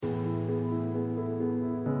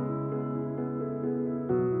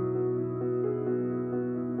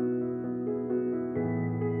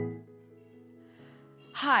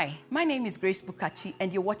Hi, my name is Grace Bukachi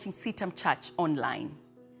and you're watching CITAM Church Online.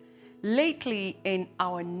 Lately in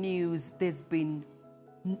our news, there's been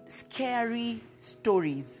scary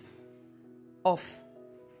stories of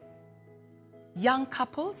young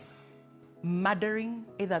couples murdering,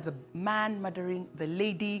 either the man murdering the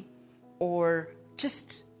lady, or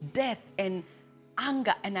just death and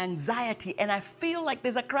anger and anxiety. And I feel like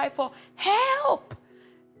there's a cry for help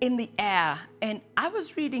in the air. And I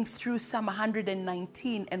was reading through Psalm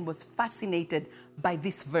 119 and was fascinated by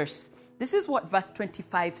this verse. This is what verse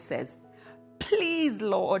 25 says. Please,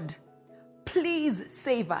 Lord, please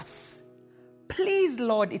save us. Please,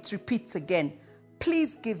 Lord, it repeats again.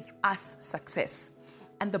 Please give us success.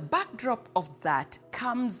 And the backdrop of that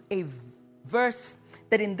comes a verse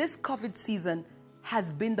that in this COVID season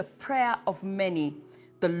has been the prayer of many.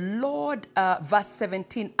 The Lord, verse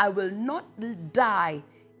 17, I will not die.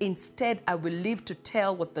 Instead, I will live to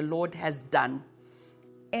tell what the Lord has done.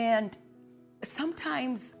 And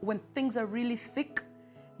sometimes when things are really thick,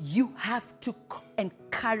 you have to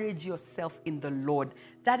encourage yourself in the Lord.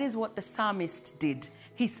 That is what the psalmist did.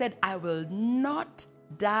 He said, I will not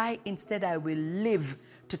die. Instead, I will live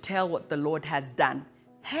to tell what the Lord has done.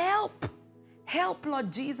 Help. Help,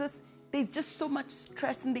 Lord Jesus. There's just so much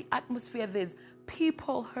stress in the atmosphere. There's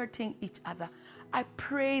people hurting each other. I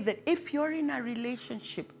pray that if you're in a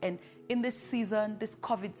relationship, and in this season, this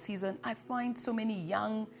COVID season, I find so many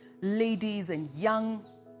young ladies and young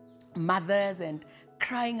mothers and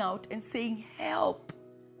crying out and saying, help.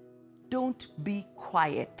 Don't be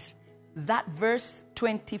quiet. That verse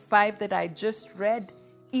 25 that I just read,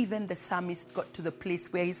 even the psalmist got to the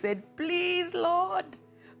place where he said, please, Lord,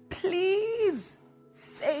 please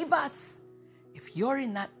save us. If you're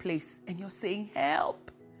in that place and you're saying,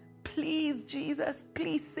 help, please, Jesus,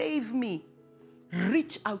 please save me.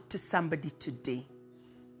 Reach out to somebody today.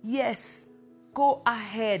 Yes, go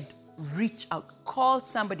ahead, reach out, call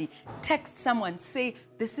somebody, text someone, say,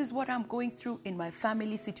 this is what I'm going through in my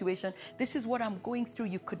family situation. This is what I'm going through.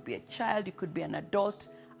 You could be a child, you could be an adult.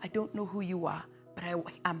 I don't know who you are, but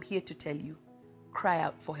I'm here to tell you. Cry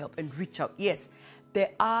out for help and reach out. Yes,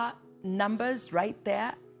 there are numbers right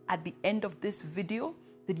there at the end of this video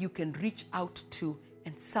that you can reach out to,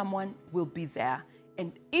 and someone will be there.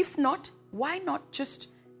 And if not, why not just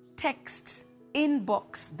text,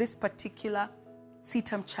 inbox this particular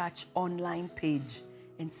CITAM Church online page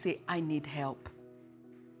and say, I need help.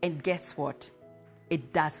 And guess what?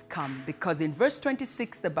 It does come, because in verse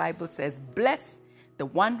 26, the Bible says, bless the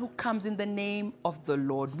one who comes in the name of the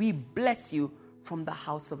Lord. We bless you from the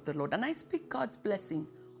house of the Lord. And I speak God's blessing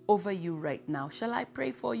over you right now. Shall I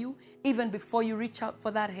pray for you even before you reach out for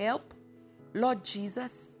that help? Lord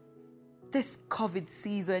Jesus, this COVID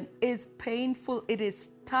season is painful. It is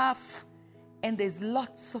tough. And there's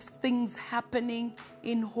lots of things happening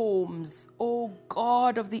in homes. Oh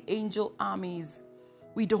God of the angel armies,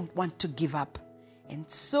 we don't want to give up. And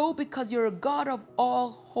so, because you're a God of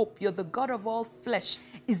all hope, you're the God of all flesh,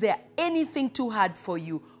 is there anything too hard for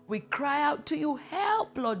you? We cry out to you,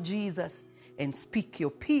 help, Lord Jesus, and speak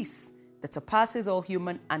your peace that surpasses all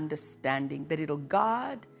human understanding, that it'll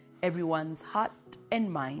guard everyone's heart and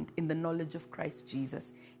mind in the knowledge of Christ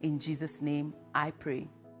Jesus. In Jesus' name, I pray.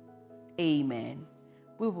 Amen.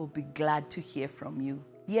 We will be glad to hear from you.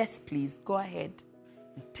 Yes, please go ahead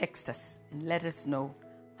and text us and let us know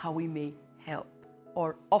how we may help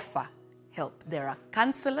or offer help. There are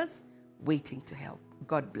counselors waiting to help.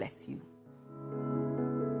 God bless you.